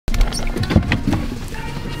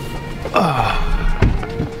Are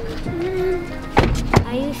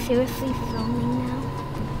you seriously filming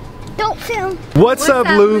now? Don't film! What's up,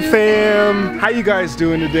 Lou fam? How you guys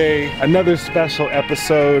doing today? Another special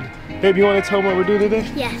episode. Babe, you want to tell them what we're doing today?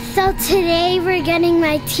 Yes. So today we're getting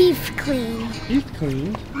my teeth cleaned. Teeth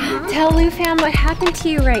cleaned? Tell Lou fam what happened to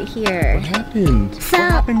you right here. What happened? So,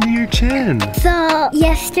 what happened to your chin? So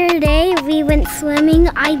yesterday we went swimming.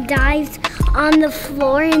 I dived on the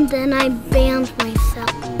floor and then I banged myself.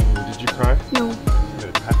 Ooh, did you cry? No.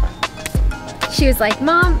 Good. She was like,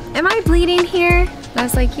 Mom, am I bleeding here? And I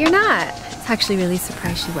was like, you're not. I was actually really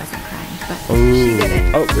surprised she wasn't crying, but she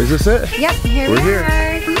didn't. Oh, is this it? Yep, here We're we here.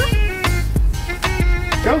 are.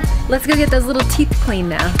 Go. Let's go get those little teeth cleaned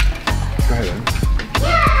now. Go ahead then.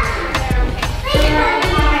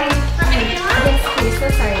 I'm so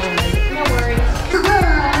sorry, Lindsay. No worries. Look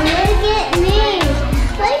at me!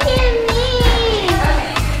 Look at me!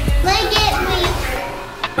 Look at me!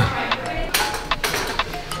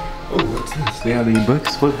 Oh, what's this? They have any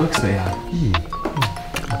books? What books they have?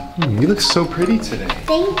 You look so pretty today.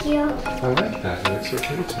 Thank you. I like that. You look so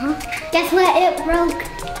pretty today. Guess what? It broke.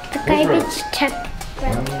 The garbage truck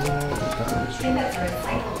broke.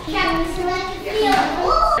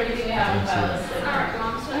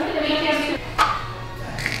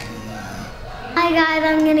 Hi guys,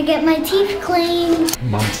 I'm gonna get my teeth cleaned.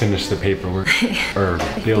 Mom finished the paperwork. Or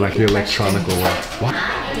the electronic work. What?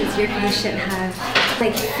 Does your patient have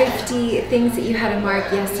like 50 things that you had to mark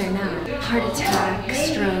yes or no? Heart attack,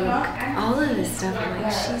 stroke, all of this stuff. I'm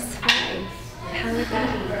like, she's 5. How would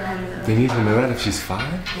that be? I don't know. They need to know that if she's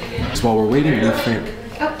 5? So while we're waiting, we think.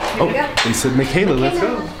 Oh, here we go. They said, Makayla, let's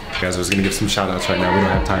go. Guys, I was gonna give some shout outs right now. We don't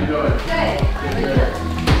have time. Just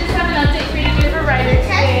have an update for you to do for writer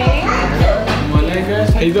today.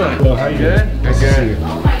 How you doing? Hello, how you Good? Nice to see you.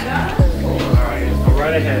 Oh my god. Alright, go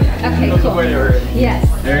right ahead. Okay, Look cool. away already. Yes.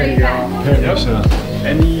 There you straight go. back. Here, Yep. Michelle.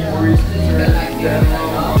 Any worries, concerns? Okay.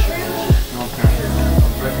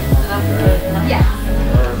 Yes.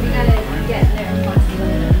 We gotta get there and watch a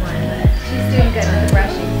little bit more, but she's doing good with the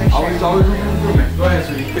brushing for sure. Always room for improvement. Go ahead,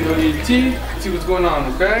 so you pick on your teeth, see what's going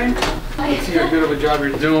on, okay? Let's see how good of a job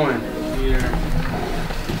you're doing. Here.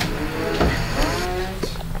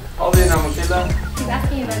 How old are you now, Makayla? She's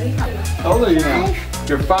asking you about me. How old are you now?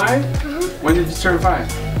 You're 5? When did you turn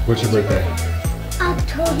 5? What's your birthday?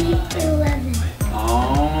 October 11th.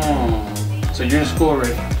 Oh. So you're in school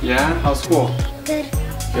already? Yeah? How's school? Good.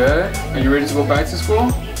 Good? Are you ready to go back to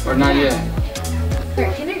school? Or not yet?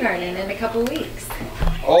 Start kindergarten in a couple weeks.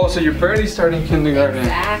 Oh, so you're barely starting kindergarten.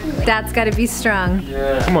 Exactly. Dad's gotta be strong.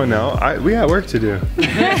 Yeah. Come on now, we got work to do.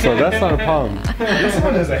 So that's not a problem. This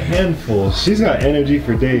one is a handful. She's got energy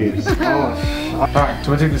for days. Alright,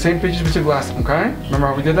 so we'll take the same pictures we took last time, okay? Remember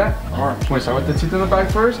how we did that? Alright, we'll start with the teeth in the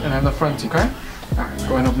back first and then the front teeth, okay? Alright,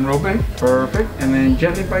 go ahead and open it open. Perfect. And then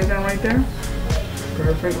gently bite down right there.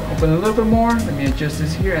 Perfect. Open a little bit more. Let me adjust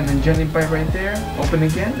this here and then gently bite right there. Open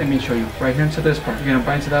again. Let me show you. Right here into this part. You're gonna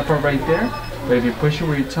bite into that part right there. But if you push it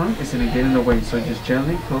with your tongue, it's gonna get in the way. So just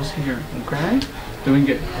gently close here, okay? Doing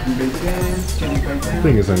good. Open big in, gently bite This down.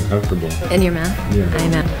 thing is uncomfortable. In your mouth? Yeah. I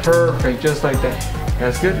know. Perfect, just like that.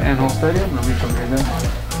 That's good. And hold steady. Let me come right there.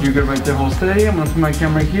 You're good right there. Hold steady. I'm gonna put my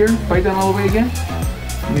camera right here. Bite down all the way again.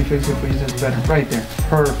 Let me fix it for you just better. Right there.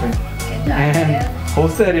 Perfect. And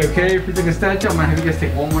hold steady, okay? If you take a statue, I'm gonna have you guys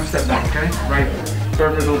take one more step back, okay? Right there.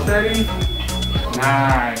 Perfect. Hold steady.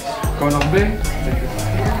 Nice. Going up big.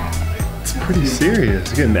 It's pretty serious.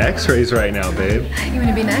 You're getting x-rays right now, babe. You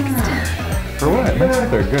wanna be next? For what? My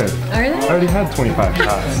teeth are good. Are I they? already had 25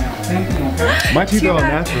 shots. My teeth are all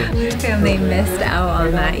natural. Lou family missed out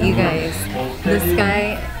on that, you guys. This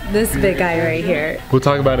guy, this big guy right here. We'll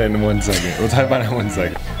talk about it in 1 second. We'll talk about it in 1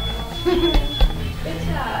 second.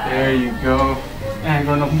 There you go. And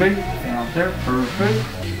going up big. And up there. Perfect.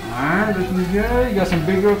 Alright, looking good. You got some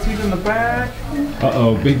big girl teeth in the back.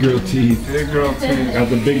 Uh-oh, big girl teeth. Big girl teeth. Got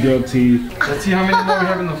the big girl teeth. Let's see how many more we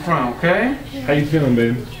have in the front, okay? How you feeling,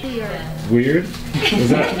 babe? Weird. Is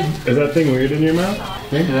that thing weird in your mouth?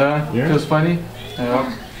 Yeah? Yeah. Feels funny?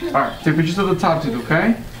 Yeah. Alright, take pictures of the top teeth,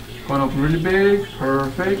 okay? Going up really big.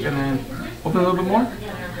 Perfect. And then open a little bit more.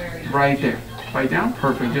 Right there. Bite down.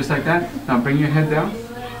 Perfect. Just like that. Now bring your head down.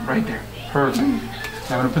 Right there. Perfect.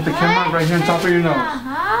 Now I'm going to put the camera right here on top of your nose.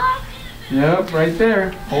 Yep, right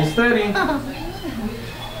there. Hold steady.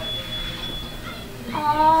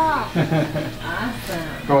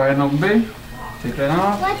 Awesome. Go ahead and open big. Take that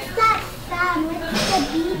off. What's that sound?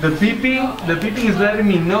 What's the beep? The beeping is letting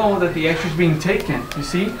me know that the X-ray is being taken, you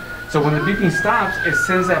see? So when the beeping stops, it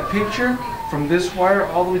sends that picture from this wire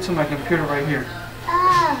all the way to my computer right here.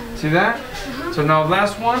 Oh. See that? So now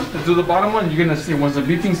last one, let's do the bottom one. You're gonna see once the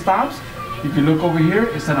beeping stops, if you look over here,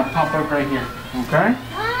 it's gonna pop up right here, okay?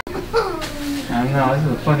 I know, this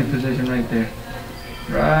is a funny position right there.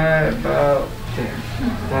 Right about there.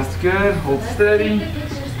 That's good, hold steady.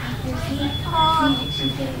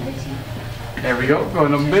 There we go,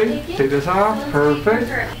 going up big, take this off, perfect.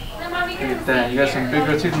 Look at that, you got some big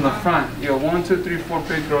girl teeth in the front. You got 1, 2, 3, 4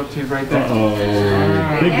 big girl teeth right there.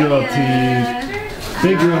 Uh-oh, big girl teeth.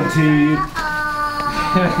 Big girl teeth.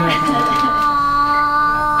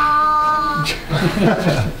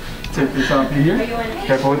 Take this off here.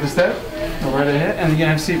 Careful with the step. Go right ahead. And you're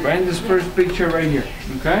gonna have a seat right in this first big chair right here.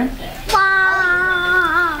 Okay?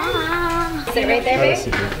 Sit right there, babe.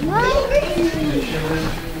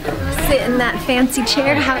 Sit in that fancy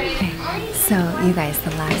chair. So, you guys,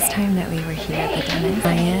 the last time that we were here at the dentist,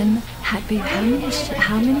 Ryan had, babe,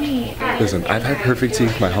 how many? Listen, I've had perfect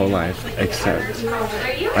teeth my whole life, except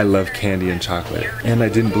I love candy and chocolate. And I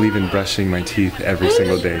didn't believe in brushing my teeth every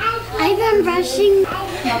single day. I've been brushing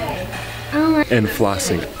and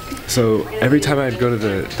flossing. So every time I'd go to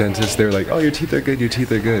the dentist, they were like, oh, your teeth are good, your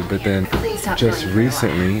teeth are good. But then just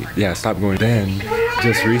recently, stop going. Then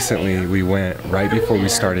just recently we went right before we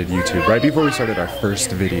started YouTube, right before we started our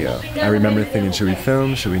first video. I remember thinking, should we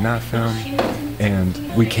film, should we not film? And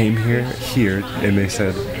we came here, and they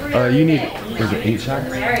said, you need, was it 8 shots?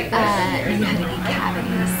 You had 8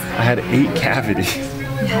 cavities. I had 8 cavities.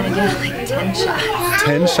 You had to get like 10 shots.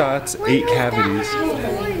 10 shots, 8 cavities.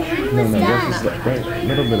 No, this is right, a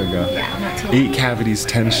little bit ago. 8 cavities,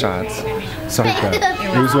 10 shots. Sorry, crap.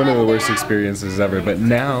 It was one of the worst experiences ever. But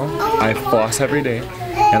now I floss every day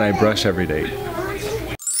and I brush every day.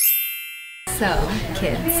 So,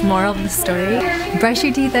 kids, moral of the story: brush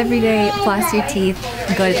your teeth every day, floss your teeth,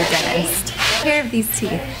 go to the dentist. Take care of these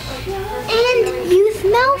teeth. and use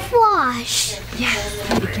mouthwash. Yes,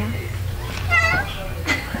 you can.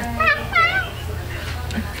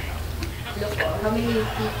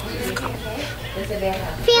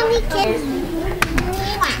 Family kids.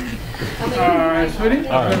 Alright, sweetie.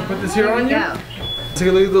 I'm gonna put this here on you. Go. Take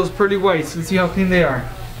a look at those pretty whites and see how clean they are.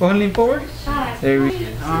 Go ahead and lean forward. There we go.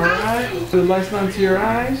 Alright. So the lights onto your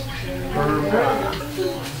eyes. Perfect.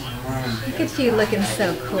 Look at you looking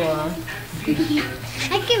so cool.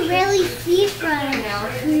 I can really see from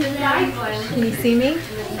through them. Can you see me?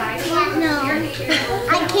 No,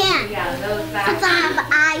 I can't. Because I have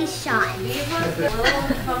eye shot.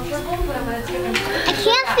 I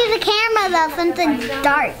can't see the camera though since it's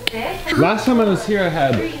dark. Last time I was here, I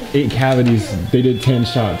had 8 cavities. They did 10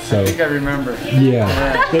 shots, so. I think I remember. Yeah.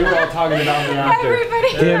 They were all talking about me after.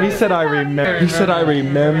 Damn, he said I remember. He said I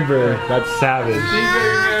remember. That's savage. I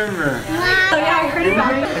think I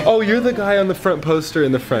remember. Oh, you're the guy on the front poster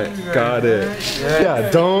in the front. Got it. Yeah,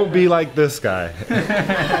 don't be like this guy.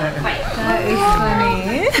 That is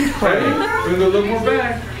funny. Ready? We're gonna look more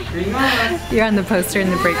back. Hang on. You're on the poster in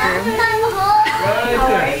the break room.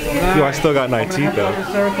 Right there. Yo, I still got 9 teeth though.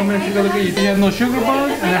 Sarah, come in and take a look at you. You have no sugar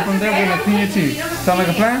bugs, and then from there we're gonna clean your teeth. Sound like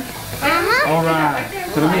a plan? All right.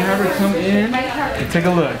 So let me have her come in and take a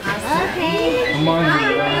look. Okay. Come on,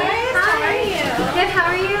 Good, how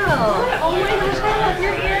are you? Oh my gosh, I love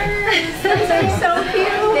your ears. They're so cute.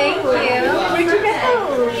 Thank you. Where'd you get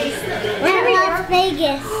those? At Las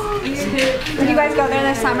Vegas. Did you guys go there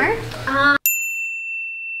this summer?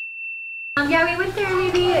 Yeah, we went there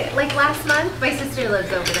maybe like last month. My sister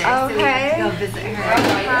lives over there, so we went to go visit her.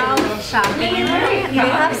 A little shopping. They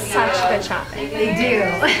have such good shopping. They do.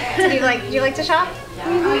 Do you like to shop?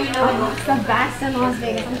 Oh, it's the best in Las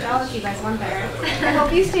Vegas. I'm jealous you guys went there. I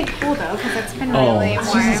hope you stayed cool though, because it's been really warm.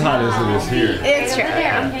 it's just as hot as it is here. It's true.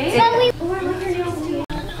 Yeah. So we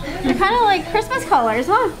They're kind of like Christmas colors,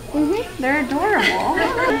 huh? They're adorable.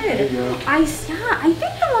 I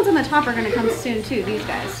think the ones on the top are gonna come soon too. These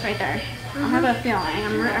guys right there. I have a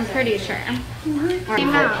feeling. I'm pretty sure.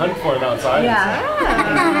 Hunt for it outside. Yeah.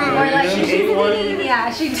 Or like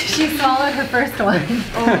she swallowed her first one.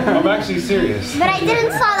 I'm actually serious. But I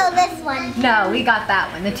didn't swallow this one. No, we got that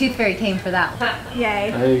one. The tooth fairy came for that one.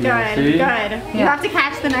 Yay. There you go. Good. See? Good. You have to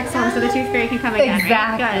catch the next one so the tooth fairy can come again. Right?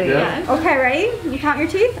 Exactly. Good. Yeah. Good. Okay, ready? You count your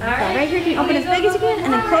teeth. So right here, can you open as big as you can,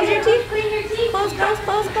 and then close your teeth. Close, close,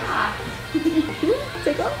 close, close.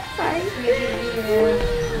 Take off. Sorry.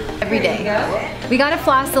 Every day. We gotta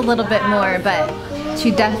floss a little bit more, but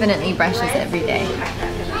she definitely brushes every day.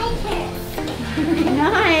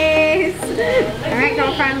 Nice. All right,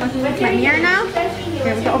 girlfriend. Let's move to my mirror now.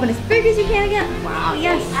 Here we go. Open as big as you can again. Wow.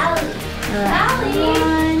 Yes. All right.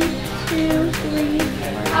 1, 2, 3.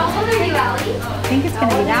 How old are you, Allie? I think it's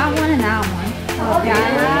gonna be that one and that one. Oh, yeah, I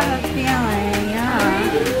have a feeling. Yeah.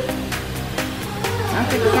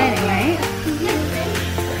 That's exciting, right?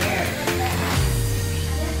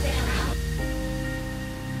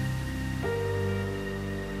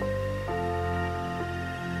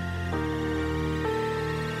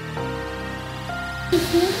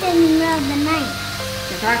 tooth in the middle of the night.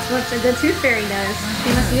 That's what a good tooth fairy does.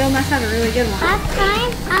 You must have a really good one. Last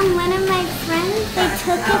time, one of my friends, they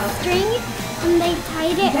took a string and they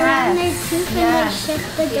tied it around their tooth and they shut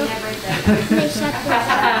the door. They shut the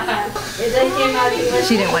door.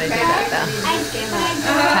 She didn't want to do that though.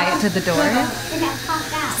 Tie it to the door. And it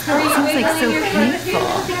popped out. It seems like so painful.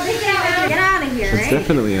 Get out of here, It's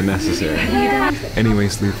definitely unnecessary.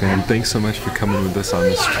 Anyways, Lou fam, thanks so much for coming with us on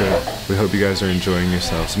this trip. We hope you guys are enjoying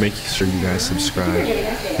yourselves. Make sure you guys subscribe.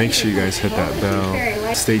 Make sure you guys hit that bell.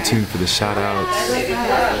 Stay tuned for the shout outs.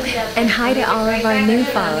 And hi to all of our new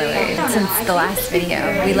followers since the last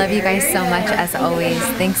video. We love you guys so much as always.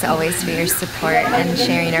 Thanks always for your support and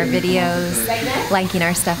sharing our videos, liking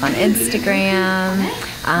our stuff on Instagram,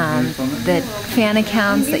 the fan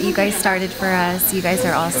accounts that you guys started for us. You guys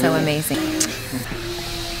are all so amazing.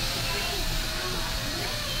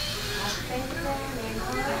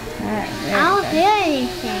 I don't feel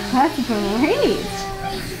anything. That's great.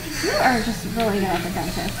 You are just really good at the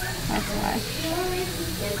dentist. That's why.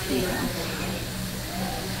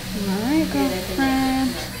 Alright,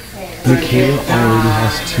 girlfriend. Makayla already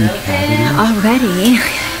has 2 cavities. Already?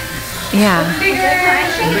 Yeah.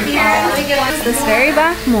 This very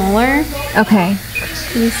back molar. Okay.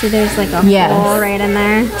 You see there's like a Yes. hole right in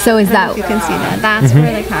there. So is I don't know that... if you can see that. That's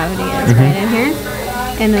where the cavity is, right in here.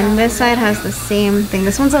 And then this side has the same thing.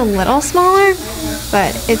 This one's a little smaller,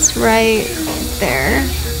 but it's right there.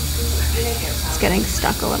 It's getting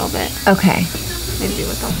stuck a little bit. Okay. Maybe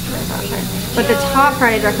with the top part. But the top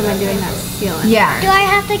part, I'd recommend doing that sealant. Yeah. Do I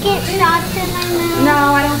have to get shots in my mouth?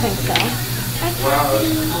 No, I don't think so.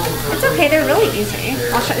 It's okay, they're really easy.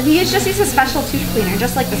 I'll show you. Just use a special tooth cleaner,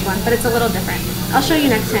 just like this one, but it's a little different. I'll show you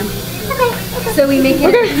next time. Okay. So we make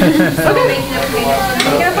it... Make an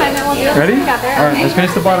appointment, we'll do it. Ready? Got there. Alright, let's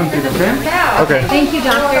finish the bottom teeth, okay? Okay. Thank you,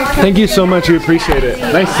 doctor. Thank you so much. We appreciate it.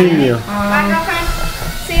 Nice seeing you. Bye, girlfriend.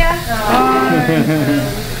 See ya.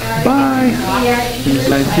 Bye.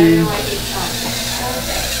 Thank you.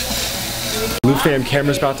 Lou fam,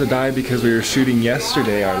 camera's about to die because we were shooting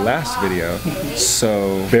yesterday our last video.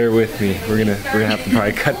 So bear with me. We're gonna have to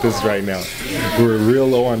probably cut this right now. We're real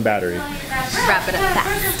low on battery. Wrap it up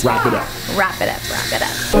fast. Wrap it up. Wrap it up, wrap it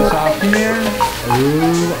up. It's off here.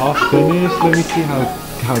 Ooh, all finished. Let me see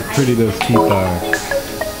how pretty those teeth are.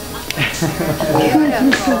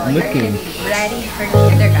 Looking. Ready for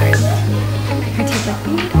kindergarten. Her teeth look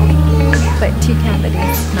good, but 2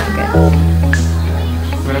 cavities, not good.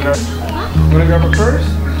 You wanna grab it first?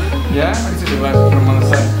 Yeah? I can see the left. Put them on the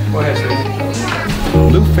side. Go ahead,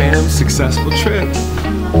 sweetie. Lou fam, successful trip.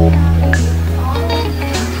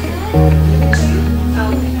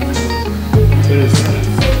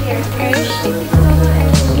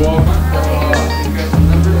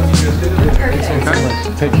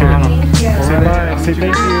 Take care. Say bye. Say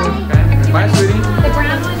thank you. Bye, sweetie. The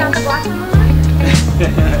brown one, not the black one?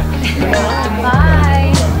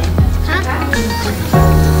 Bye.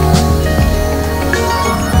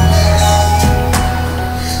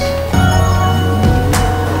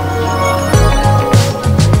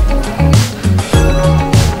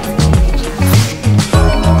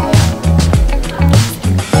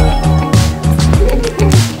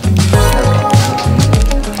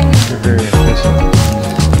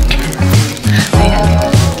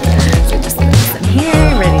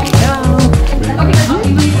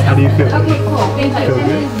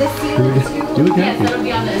 You look happy.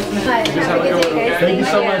 Thank you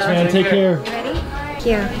so much, man. Take care. Ready? Thank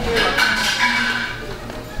you.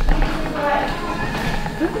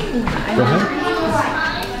 Go ahead.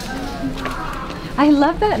 I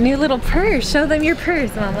love that new little purse. Show them your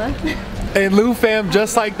purse, Mama. Hey, Lou fam,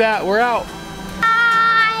 just like that, we're out.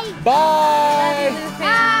 Bye. Bye.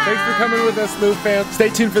 Thanks for coming with us, Lou fam. Stay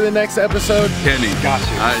tuned for the next episode. Kenny. Got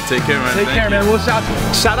you. All right, take care, man. Take care, man. We'll shout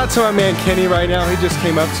out to my man Kenny right now. He just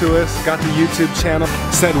came up to us, got the YouTube channel,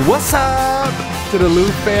 said what's up to the Lou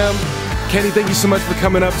fam. Kenny, thank you so much for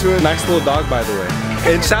coming up to it. Nice little dog, by the way.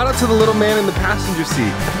 And shout out to the little man in the passenger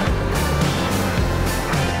seat.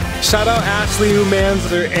 Shout out Ashley who mans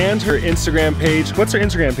her and her Instagram page. What's her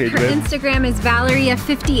Instagram page, Her babe? Instagram is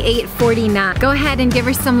Valeria5849. Go ahead and give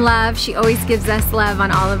her some love. She always gives us love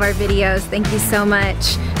on all of our videos. Thank you so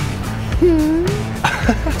much.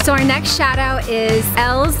 So our next shout out is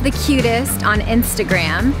Elle's the Cutest on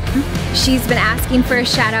Instagram. She's been asking for a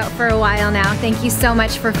shout out for a while now. Thank you so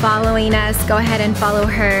much for following us. Go ahead and follow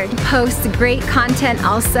her. Posts great content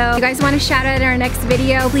also. If you guys want to shout out in our next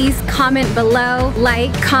video, please comment below.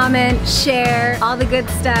 Like, comment, share, all the good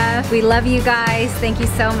stuff. We love you guys. Thank you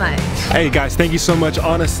so much. Hey guys, thank you so much,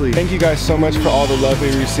 honestly. Thank you guys so much for all the love we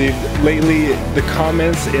received. Lately, the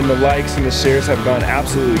comments and the likes and the shares have gone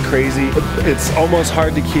absolutely crazy. It's almost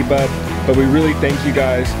hard to keep up, but we really thank you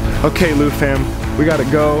guys. Okay, Lou fam, we gotta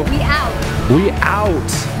go. We out. We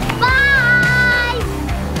out.